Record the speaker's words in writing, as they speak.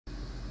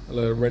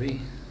Hello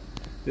everybody,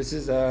 this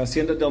is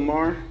Hacienda Del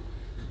Mar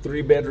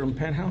 3-bedroom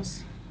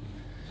penthouse.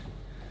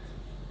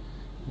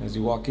 As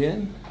you walk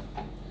in,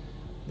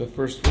 the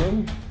first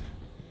room,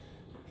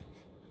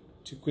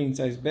 2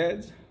 queen-size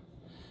beds,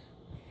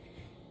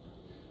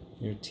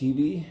 your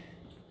TV,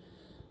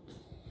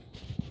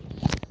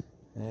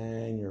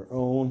 and your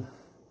own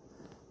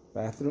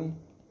bathroom.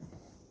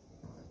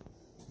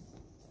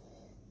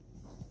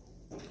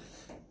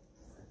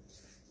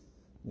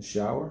 The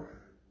shower.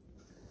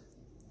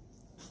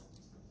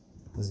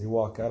 As you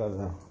walk out of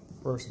the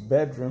first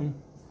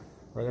bedroom,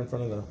 right in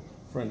front of the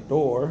front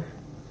door,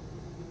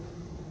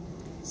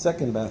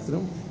 second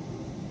bathroom,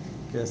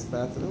 guest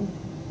bathroom,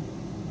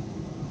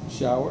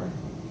 shower,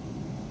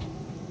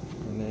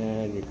 and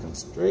then you come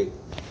straight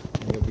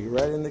and you'll be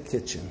right in the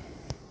kitchen.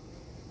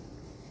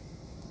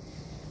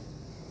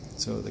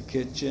 So the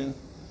kitchen,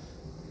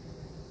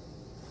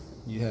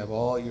 you have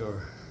all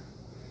your,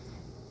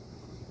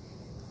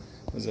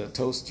 there's a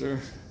toaster,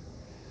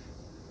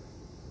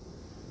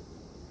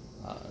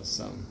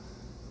 some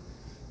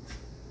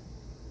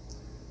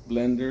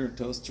blender,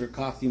 toaster,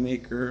 coffee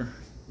maker.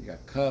 You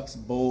got cups,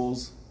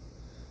 bowls,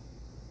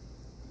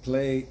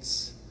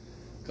 plates,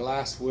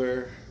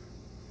 glassware.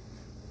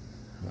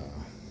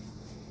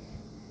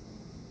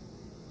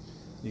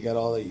 You got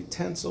all the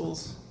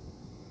utensils.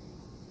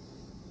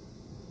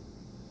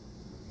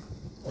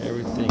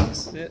 Everything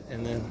is set,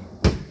 and then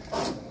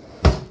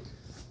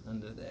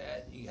under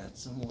that you got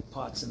some more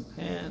pots and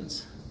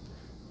pans.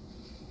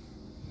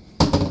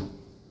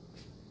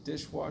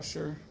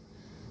 Dishwasher,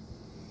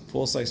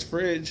 full-size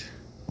fridge,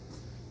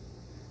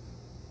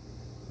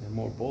 and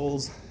more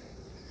bowls.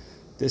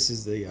 This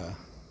is the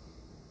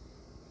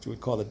what we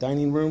call the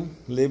dining room,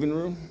 living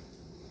room.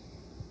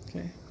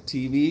 Okay,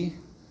 TV,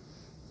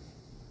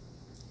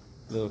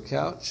 little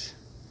couch,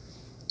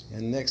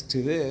 and next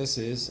to this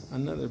is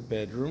another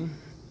bedroom.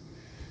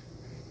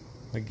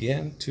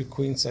 Again, 2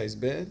 queen-size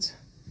beds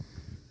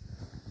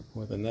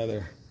with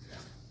another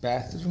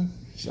bathroom,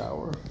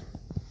 shower.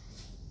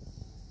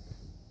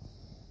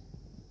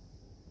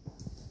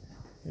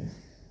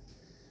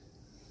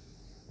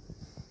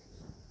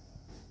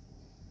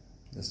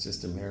 That's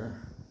just a mirror.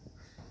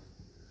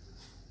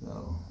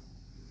 So,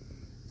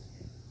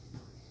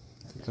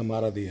 if you come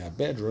out of the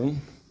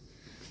bedroom,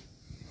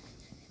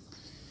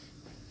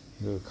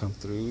 you'll come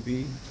through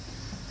the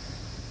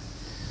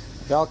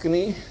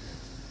balcony,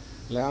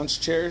 lounge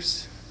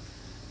chairs,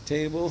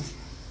 table,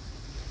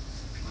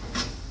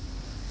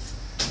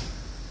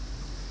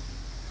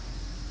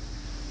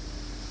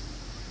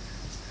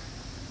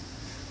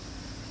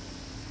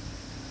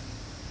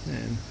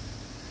 and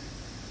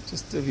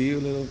just a view,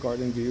 little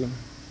garden view.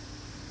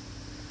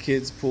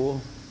 Kids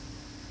pool,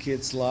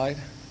 kids slide.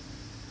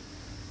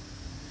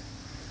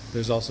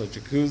 There's also a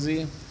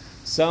jacuzzi.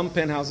 Some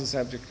penthouses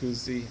have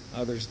jacuzzi,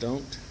 others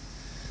don't.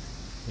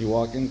 You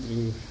walk in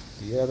through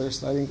the other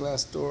sliding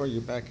glass door,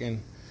 you're back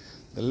in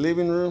the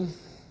living room,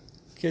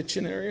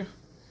 kitchen area.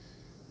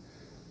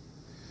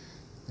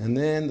 And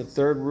then the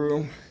third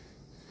room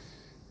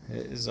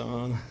is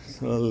on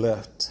the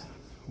left,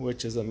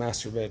 which is a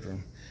master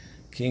bedroom.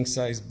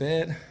 King-size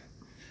bed,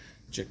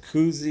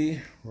 jacuzzi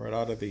right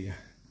out of the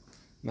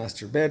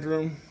master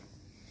bedroom.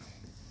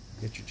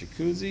 Get your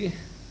jacuzzi,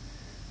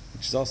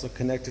 which is also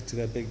connected to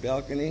that big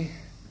balcony,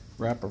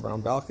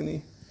 wrap-around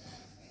balcony.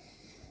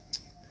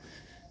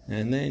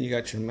 And then you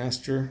got your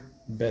master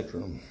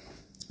bedroom,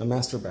 a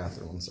master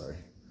bathroom, I'm sorry.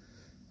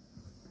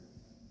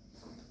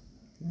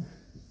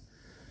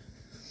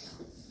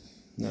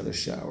 Another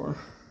shower.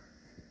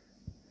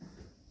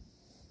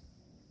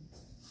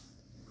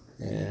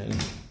 And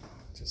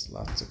just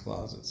lots of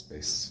closet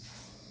space.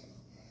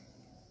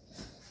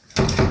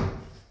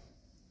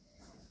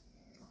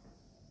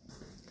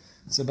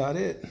 That's about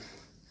it.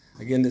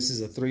 Again, this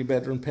is a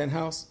 3-bedroom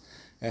penthouse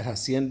at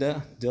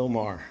Hacienda Del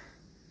Mar.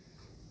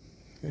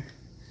 Okay.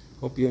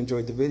 Hope you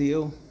enjoyed the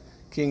video.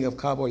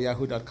 KingOfCabo,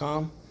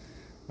 Yahoo.com.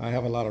 I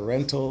have a lot of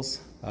rentals.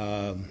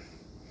 I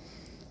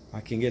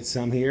can get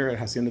some here at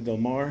Hacienda Del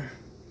Mar.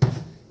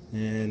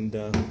 And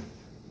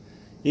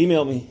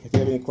email me if you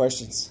have any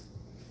questions.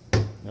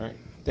 All right.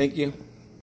 Thank you.